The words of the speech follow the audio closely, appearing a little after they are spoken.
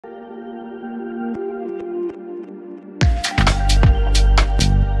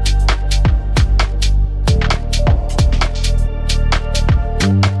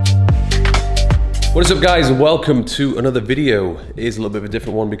What is up, guys? Welcome to another video. It is a little bit of a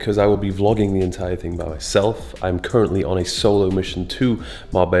different one because I will be vlogging the entire thing by myself. I'm currently on a solo mission to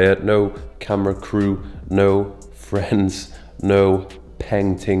Marbella. No camera crew, no friends, no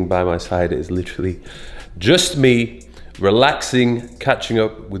painting by my side. It is literally just me relaxing, catching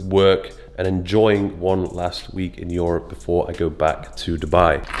up with work and enjoying one last week in Europe before I go back to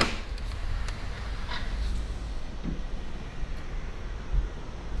Dubai.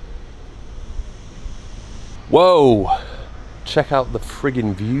 Whoa, check out the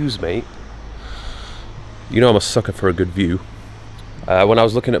friggin' views, mate. You know I'm a sucker for a good view. When I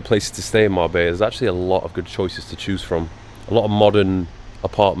was looking at places to stay in Marbella, there's actually a lot of good choices to choose from. A lot of modern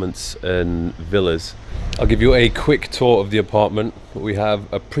apartments and villas. I'll give you a quick tour of the apartment. We have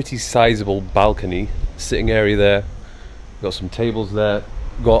a pretty sizable balcony, sitting area there. Got some tables there.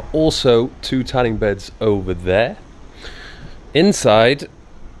 Got also 2 tanning beds over there. Inside,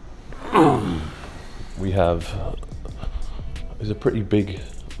 we have is a pretty big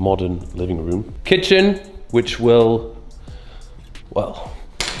modern living room. Kitchen, which will, well,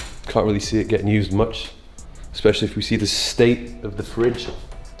 can't really see it getting used much, especially if we see the state of the fridge.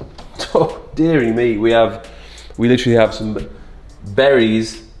 Oh, dearie me, we literally have some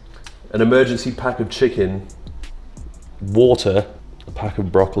berries, an emergency pack of chicken, water, a pack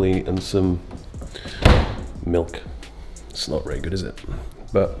of broccoli, and some milk. It's not very good, is it?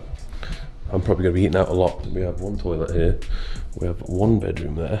 But I'm probably going to be eating out a lot. We have 1 toilet here, we have 1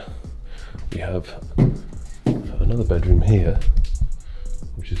 bedroom there, we have another bedroom here,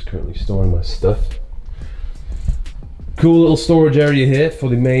 which is currently storing my stuff. Cool little storage area here for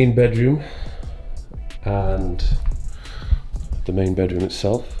the main bedroom and the main bedroom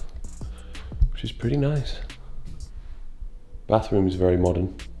itself, which is pretty nice. Bathroom is very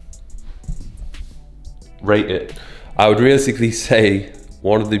modern. Rate it. I would realistically say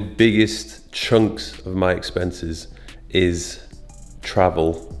one of the biggest chunks of my expenses is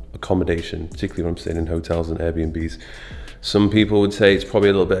travel, accommodation, particularly when I'm staying in hotels and Airbnbs. Some people would say it's probably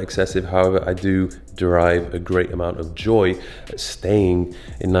a little bit excessive. However, I do derive a great amount of joy at staying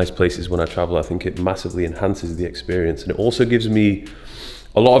in nice places when I travel. I think it massively enhances the experience, and it also gives me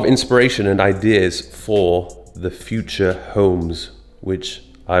a lot of inspiration and ideas for the future homes which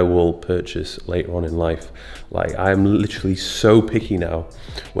I will purchase later on in life. Like, I'm literally so picky now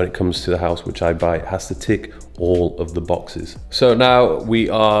when it comes to the house which I buy. It has to tick all of the boxes. So now we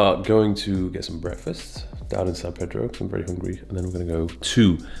are going to get some breakfast down in San Pedro, because I'm very hungry, and then we're going to go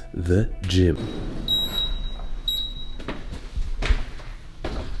to the gym.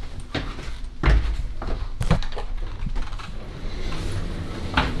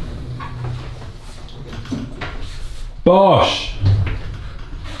 Bosh!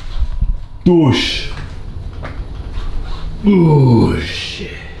 Douche. Ooh,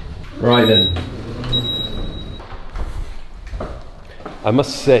 shit. Right then. I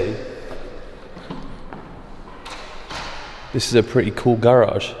must say, this is a pretty cool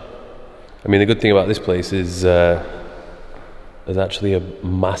garage. I mean, the good thing about this place is there's actually a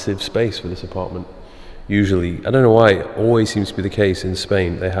massive space for this apartment. Usually, I don't know why, it always seems to be the case in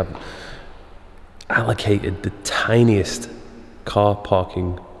Spain. They have allocated the tiniest car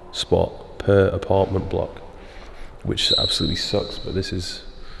parking spot per apartment block, which absolutely sucks, but this is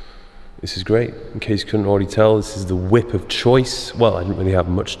great. In case you couldn't already tell, this is the whip of choice. Well, I didn't really have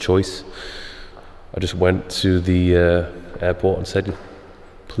much choice. I just went to the airport and said,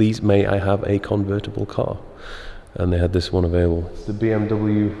 please may I have a convertible car, and they had this one available. It's the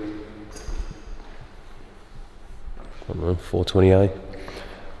BMW, I don't know, 420i.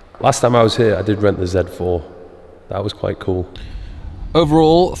 Last time I was here I did rent the Z4. That was quite cool.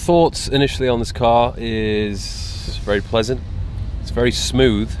 Overall thoughts initially on this car is very pleasant. It's very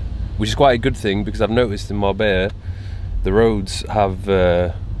smooth, which is quite a good thing, because I've noticed in Marbella the roads have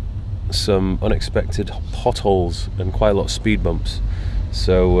some unexpected potholes and quite a lot of speed bumps.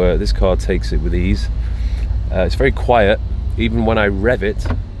 So this car takes it with ease. It's very quiet. Even when I rev it,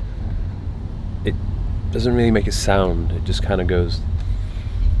 it doesn't really make a sound. It just kind of goes,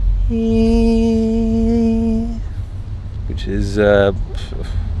 which is I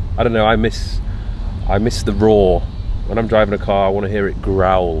don't know, I miss the roar. When I'm driving a car, I want to hear it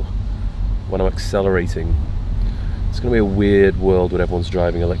growl when I'm accelerating. It's going to be a weird world when everyone's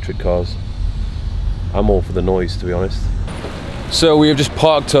driving electric cars. I'm all for the noise, to be honest. So we have just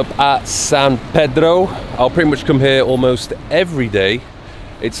parked up at San Pedro. I'll pretty much come here almost every day.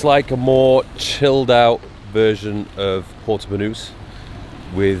 It's like a more chilled out version of Porto Banús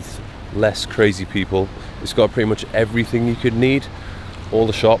with less crazy people. It's got pretty much everything you could need. All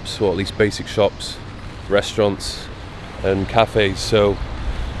the shops, or at least basic shops, restaurants and cafes. So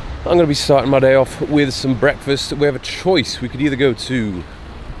I'm gonna be starting my day off with some breakfast. We have a choice. We could either go to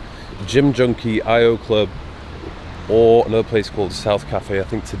Gym Junkie IO Club or another place called South Cafe. I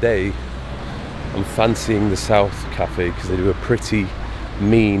think today I'm fancying the South Cafe because they do a pretty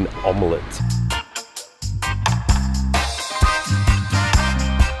mean omelette.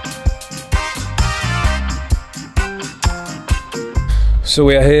 So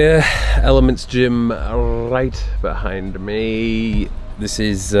we are here, Elements Gym right behind me. This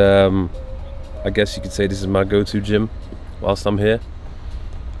is, I guess you could say this is my go-to gym whilst I'm here.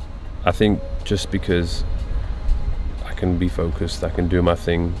 I think just because I can be focused, I can do my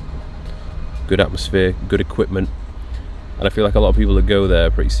thing, good atmosphere, good equipment. And I feel like a lot of people that go there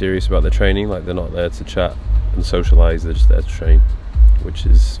are pretty serious about their training, like they're not there to chat and socialise, they're just there to train, which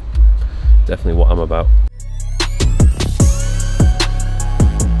is definitely what I'm about.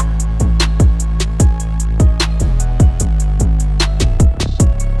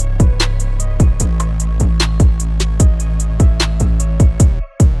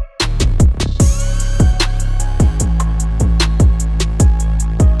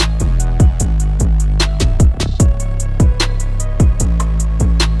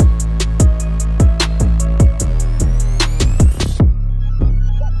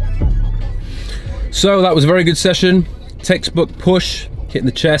 So that was a very good session. Textbook push, hitting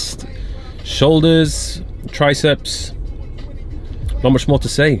the chest, shoulders, triceps. Not much more to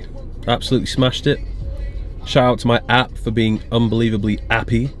say. Absolutely smashed it. Shout out to my app for being unbelievably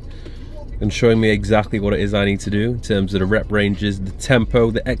appy and showing me exactly what it is I need to do in terms of the rep ranges, the tempo,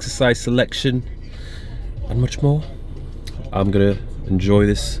 the exercise selection, and much more. I'm gonna enjoy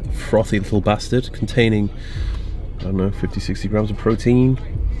this frothy little bastard containing, I don't know, 50-60 grams of protein.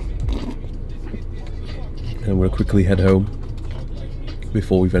 And we'll quickly head home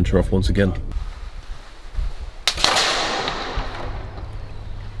before we venture off once again.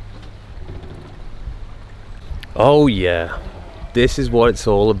 Oh yeah, this is what it's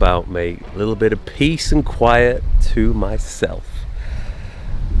all about, mate. A little bit of peace and quiet to myself.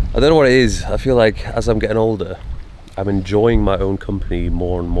 I don't know what it is. I feel like as I'm getting older, I'm enjoying my own company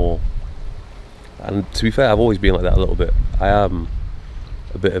more and more. And to be fair, I've always been like that a little bit. I am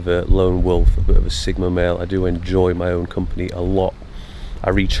a bit of a lone wolf, a bit of a sigma male. I do enjoy my own company a lot. I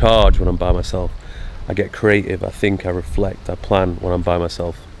recharge when I'm by myself. I get creative, I think, I reflect, I plan when I'm by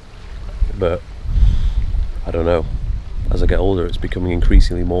myself. But I don't know, as I get older it's becoming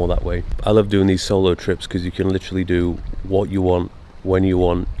increasingly more that way. I love doing these solo trips because you can literally do what you want, when you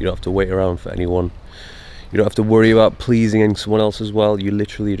want. You don't have to wait around for anyone. You don't have to worry about pleasing someone else as well. You're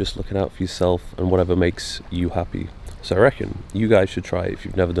literally just looking out for yourself and whatever makes you happy. So I reckon you guys should try it if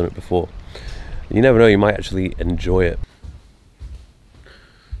you've never done it before. You never know, you might actually enjoy it.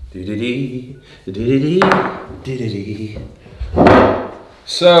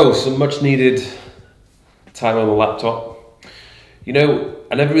 So, some much needed time on the laptop. You know,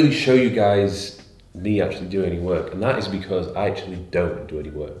 I never really show you guys me actually do any work, and that is because I actually don't do any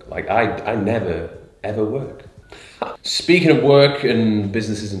work. Like, I never, ever work. Speaking of work and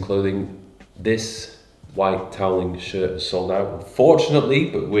businesses and clothing, this white toweling shirt is sold out, unfortunately,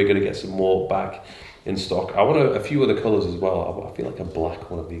 but we're going to get some more back in stock. I want a few other colours as well. I feel like a black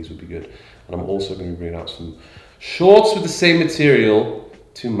one of these would be good. And I'm also going to be bringing out some shorts with the same material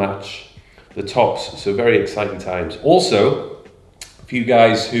to match the tops. So very exciting times. Also, a few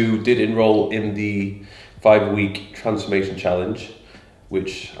guys who did enroll in the 5-week transformation challenge,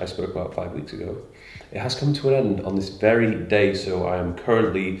 which I spoke about 5 weeks ago, it has come to an end on this very day. So I am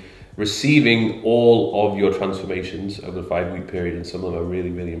currently receiving all of your transformations over the 5-week period, and some of them are really,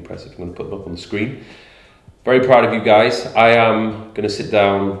 really impressive. I'm going to put them up on the screen. Very proud of you guys. I am going to sit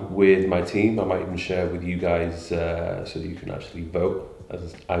down with my team. I might even share with you guys so that you can actually vote,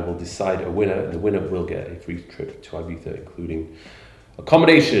 as I will decide a winner, and the winner will get a free trip to Ibiza, including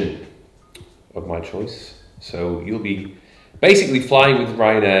accommodation of my choice. So you'll be basically flying with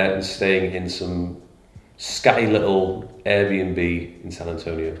Ryanair and staying in some scatty little Airbnb in San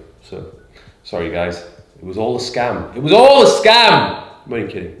Antonio. So, sorry guys, it was all a scam. It was all a scam! I'm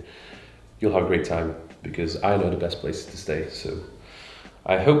only kidding. You'll have a great time because I know the best places to stay. So,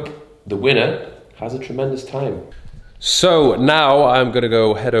 I hope the winner has a tremendous time. So, now I'm going to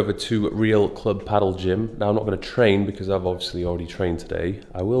go head over to Real Club Paddle Gym. Now, I'm not going to train because I've obviously already trained today.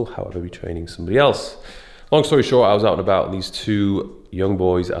 I will, however, be training somebody else. Long story short, I was out and about and these two young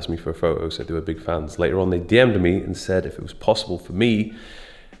boys asked me for a photo, said they were big fans. Later on, they DM'd me and said if it was possible for me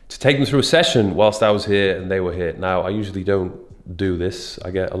to take them through a session whilst I was here and they were here. Now, I usually don't do this.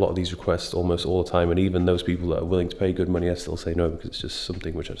 I get a lot of these requests almost all the time, and even those people that are willing to pay good money, I still say no because it's just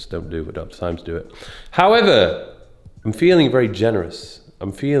something which I just don't do. I don't have time to do it. However, I'm feeling very generous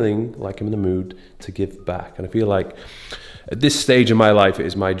I'm feeling like I'm in the mood to give back. And I feel like at this stage in my life, it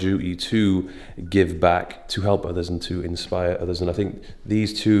is my duty to give back, to help others and to inspire others. And I think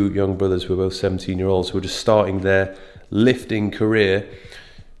these two young brothers who are both 17-year-olds who are just starting their lifting career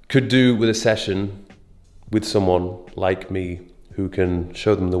could do with a session with someone like me who can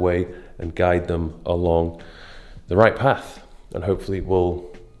show them the way and guide them along the right path. And hopefully it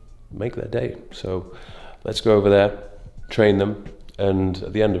will make their day. So let's go over there, train them, and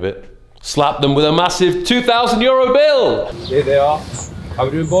at the end of it, slap them with a massive €2,000 bill. Here they are. How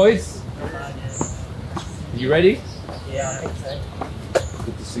we doing, boys? You ready? Yeah, I think so.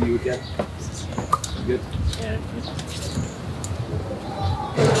 Good to see you again. Good. Yeah.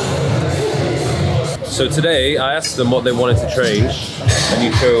 So today I asked them what they wanted to train, and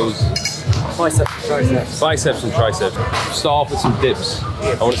you chose Biceps and triceps. biceps and triceps. Start off with some dips.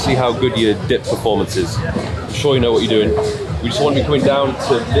 I want to see how good your dip performance is. I'm sure you know what you're doing. We just want to be coming down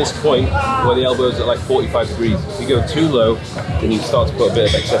to this point where the elbows are like 45 degrees. If you go too low, then you start to put a bit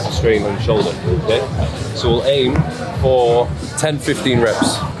of excessive strain on your shoulder, okay? So we'll aim for 10-15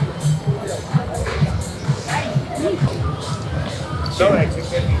 reps.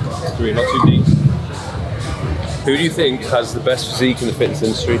 Three, not too deep. Who do you think has the best physique in the fitness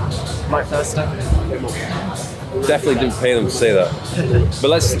industry? Mike Thurston. Definitely didn't pay them to say that. But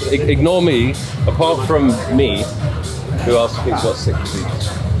let's ignore me. Apart from me, who else do you think's got sick physique?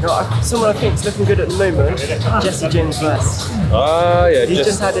 No, someone I think's looking good at the moment, Jesse James West. Ah, yeah. He's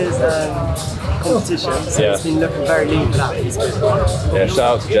just had his competition, so he's been looking very lean for that. He's good. Yeah, shout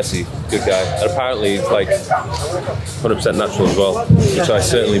out to Jesse, good guy. And apparently he's like 100% natural as well, which I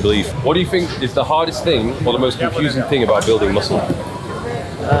certainly believe. What do you think is the hardest thing or the most confusing thing about building muscle?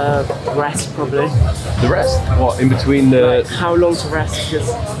 Rest, probably. The rest? What, in between the... Like, how long to rest, because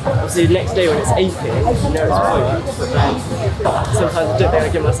obviously the next day when it's aching, you know it's hard, but then sometimes I don't think I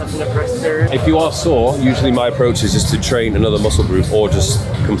give myself enough rest period. If you are sore, usually my approach is just to train another muscle group or just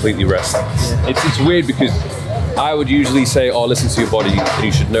completely rest. It's weird because I would usually say, oh, listen to your body and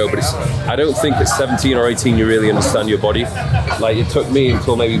you should know, but I don't think at 17 or 18 you really understand your body. Like, it took me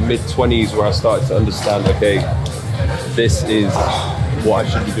until maybe mid-20s where I started to understand, okay, this is what I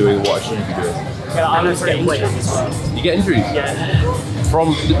should be doing, what I shouldn't be doing. Yeah, I know getting weights. You get injuries? Yeah. From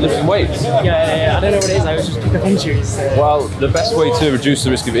lifting weights? Yeah, I don't know what it is, I was just pick up injuries. So. Well, the best way to reduce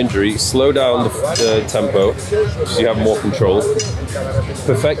the risk of injury, slow down the tempo so you have more control,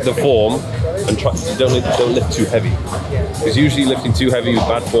 perfect the form, and don't lift too heavy. Because usually lifting too heavy with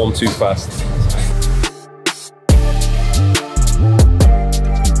bad form too fast.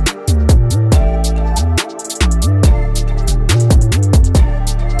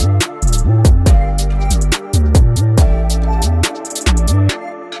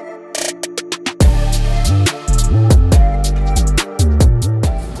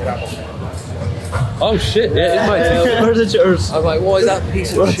 Oh shit, yeah, it's my t-shirt. Where's it yours? I was like, what is that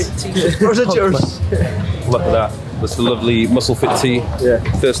piece of shit t-shirt? Where's it yours? Look at that. That's the lovely Muscle Fit tee. Yeah.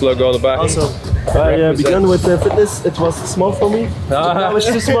 First logo on the back. Awesome. I began with fitness. It was small for me. Now it's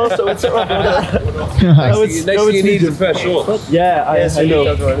too small, so it's up. Next thing you need is a pair of shorts. Yeah, I know.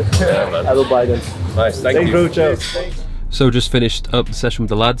 Yeah, man. I will buy them. Nice, thank you. Bro, ciao. So just finished up the session with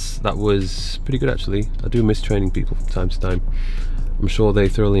the lads. That was pretty good actually. I do miss training people from time to time. I'm sure they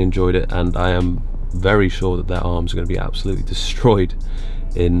thoroughly enjoyed it, and I am very sure that their arms are going to be absolutely destroyed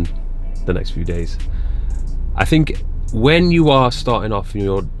in the next few days. I think when you are starting off in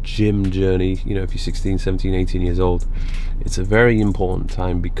your gym journey, you know, if you're 16, 17, 18 years old, it's a very important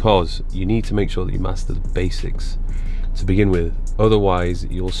time because you need to make sure that you master the basics to begin with. Otherwise,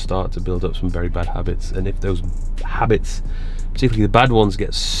 you'll start to build up some very bad habits, and if those habits, particularly the bad ones,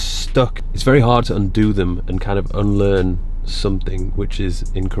 get stuck, it's very hard to undo them and kind of unlearn something which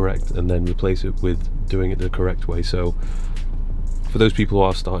is incorrect and then replace it with doing it the correct way. So for those people who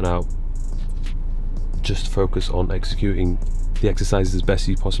are starting out, just focus on executing the exercises as best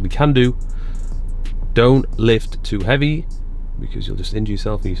you possibly can do. Don't lift too heavy because you'll just injure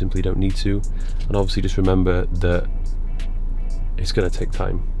yourself and you simply don't need to. And obviously just remember that it's going to take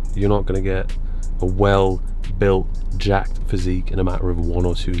time. You're not going to get a well built, jacked physique in a matter of 1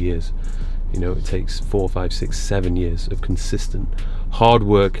 or 2 years. You know, it takes 4, 5, 6, 7 years of consistent hard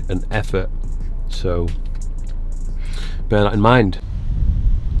work and effort. So bear that in mind.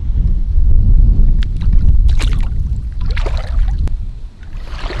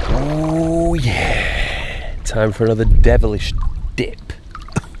 Oh yeah, time for another devilish dip.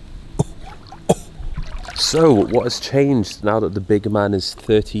 So what has changed now that the big man is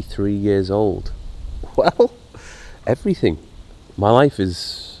 33 years old? Well, everything. My life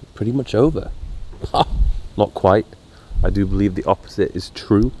is pretty much over. Not quite. I do believe the opposite is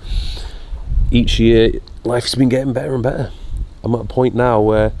true. Each year, life's been getting better and better. I'm at a point now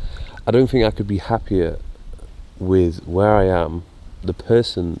where I don't think I could be happier with where I am, the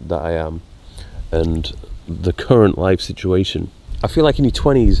person that I am, and the current life situation. I feel like in your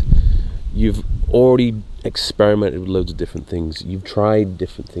 20s, you've already experimented with loads of different things. You've tried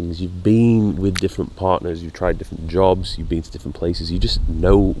different things. You've been with different partners. You've tried different jobs. You've been to different places. You just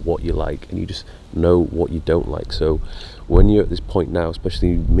know what you like and you just know what you don't like. So when you're at this point now,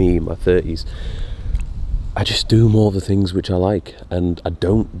 especially me in my 30s, I just do more of the things which I like, and I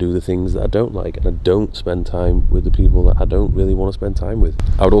don't do the things that I don't like, and I don't spend time with the people that I don't really want to spend time with.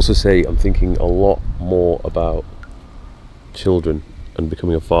 I would also say I'm thinking a lot more about children and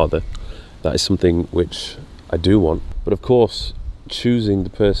becoming a father. That is something which I do want. But of course, choosing the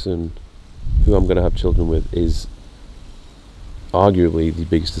person who I'm going to have children with is arguably the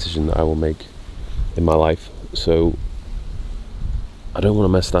biggest decision that I will make in my life. So I don't want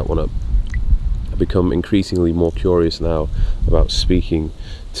to mess that one up. I've become increasingly more curious now about speaking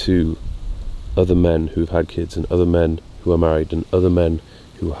to other men who've had kids, and other men who are married, and other men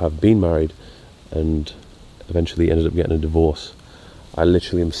who have been married and eventually ended up getting a divorce. I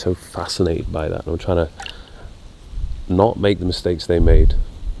literally am so fascinated by that, and I'm trying to not make the mistakes they made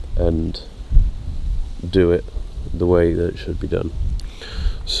and do it the way that it should be done.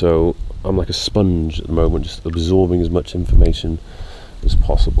 So I'm like a sponge at the moment, just absorbing as much information as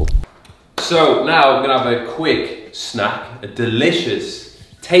possible. So now we're gonna have a quick snack, a delicious,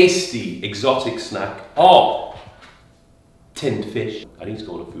 tasty, exotic snack of tinned fish. I need to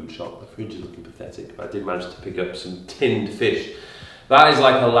go on a food shop. The fridge is looking pathetic, but I did manage to pick up some tinned fish. That is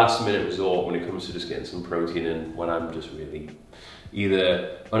like a last minute resort when it comes to just getting some protein in when I'm just really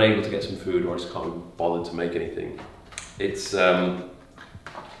either unable to get some food or I just can't be bothered to make anything. It's, well,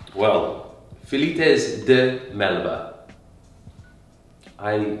 filetes de melba.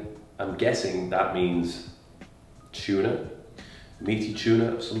 I'm guessing that means tuna, meaty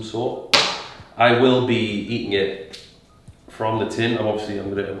tuna of some sort. I will be eating it from the tin. I'm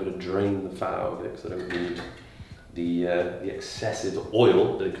gonna drain the fat out of it because I don't need the excessive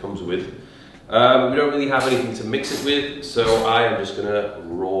oil that it comes with. We don't really have anything to mix it with, so I am just gonna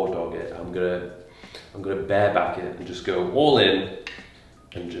raw dog it. I'm gonna bareback it and just go all in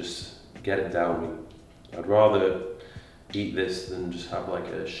and just get it down me. I'd rather eat this than just have like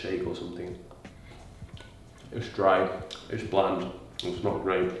a shake or something. It's dry, it's bland, it's not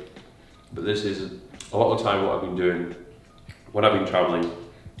great. But this is a lot of the time what I've been doing when I've been traveling.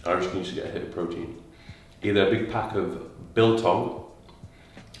 I just need to get a hit of protein. Either a big pack of biltong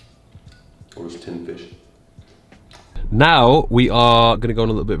or just tinned fish. Now we are gonna go on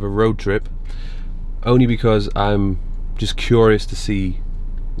a little bit of a road trip, only because I'm just curious to see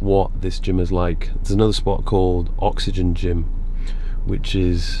what this gym is like. There's another spot called Oxygen Gym, which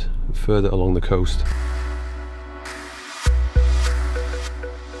is further along the coast.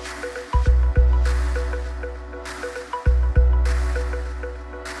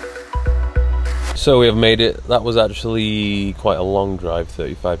 So we have made it. That was actually quite a long drive,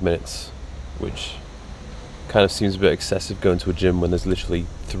 35 minutes, which kind of seems a bit excessive going to a gym when there's literally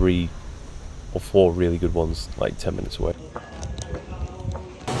 3 or 4 really good ones like 10 minutes away.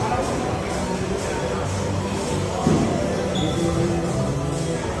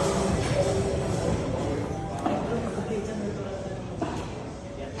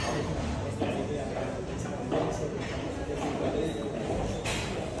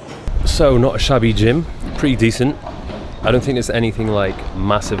 So not a shabby gym, pretty decent. I don't think there's anything like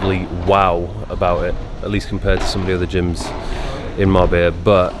massively wow about it, at least compared to some of the other gyms in Marbella,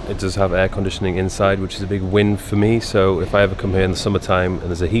 but it does have air conditioning inside, which is a big win for me. So if I ever come here in the summertime and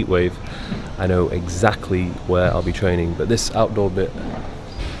there's a heat wave, I know exactly where I'll be training. But this outdoor bit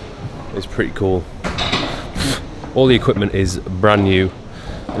is pretty cool. All the equipment is brand new.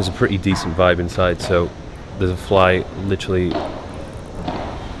 There's a pretty decent vibe inside, so there's a fly literally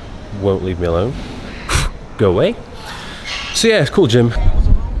won't leave me alone. Go away. So yeah, it's a cool gym.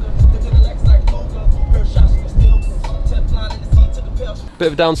 Bit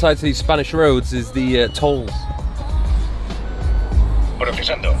of a downside to these Spanish roads is the tolls.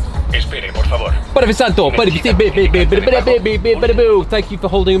 Thank you for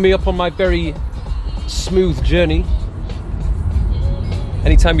holding me up on my very smooth journey.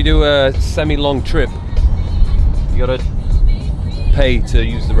 Anytime you do a semi-long trip, you gotta pay to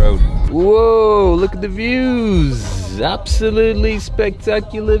use the road. Whoa, look at the views. Absolutely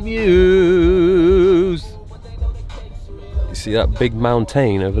spectacular views. You see that big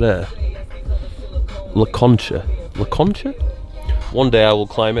mountain over there? La Concha. La Concha? One day I will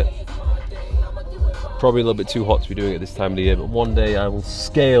climb it. probably a little bit too hot to be doing it this time of the year, but one day I will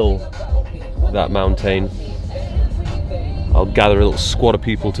scale that mountain. I'll gather a little squad of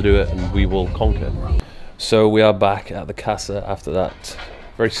people to do it and we will conquer. So we are back at the casa after that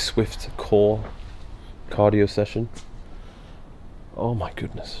very swift core cardio session. Oh my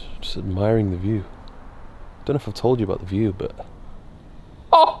goodness, just admiring the view. Don't know if I've told you about the view, but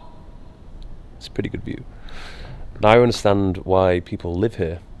oh, it's a pretty good view. Now I understand why people live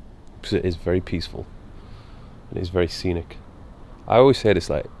here, because it is very peaceful and it is very scenic. I always say this,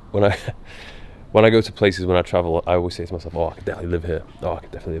 like when I go to places, when I travel, I always say to myself, oh, I could definitely live here. Oh, I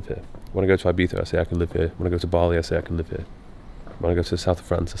could definitely live here. When I go to Ibiza, I say I can live here. When I go to Bali, I say I can live here. When I go to the south of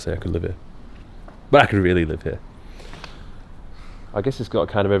France, I say I could live here. But I could really live here. I guess it's got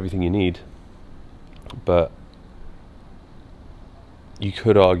kind of everything you need, but you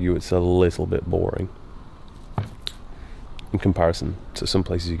could argue it's a little bit boring in comparison to some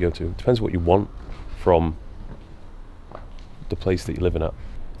places you go to. It depends what you want from the place that you're living at.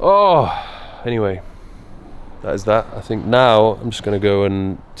 Oh, anyway, that is that. I think now I'm just going to go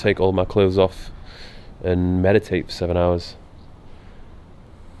and take all my clothes off and meditate for 7 hours.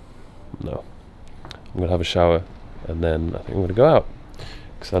 No, I'm going to have a shower and then I think I'm going to go out,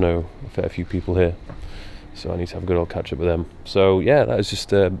 because I know a fair few people here, so I need to have a good old catch up with them. So yeah, that was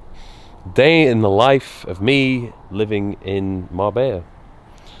just a day in the life of me living in Marbella.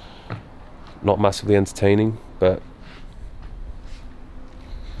 Not massively entertaining, but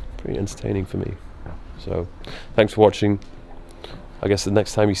pretty entertaining for me. So thanks for watching. I guess the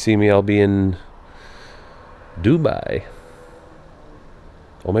next time you see me, I'll be in Dubai,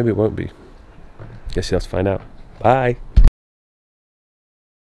 or maybe it won't be. Guess you'll have to find out. Bye.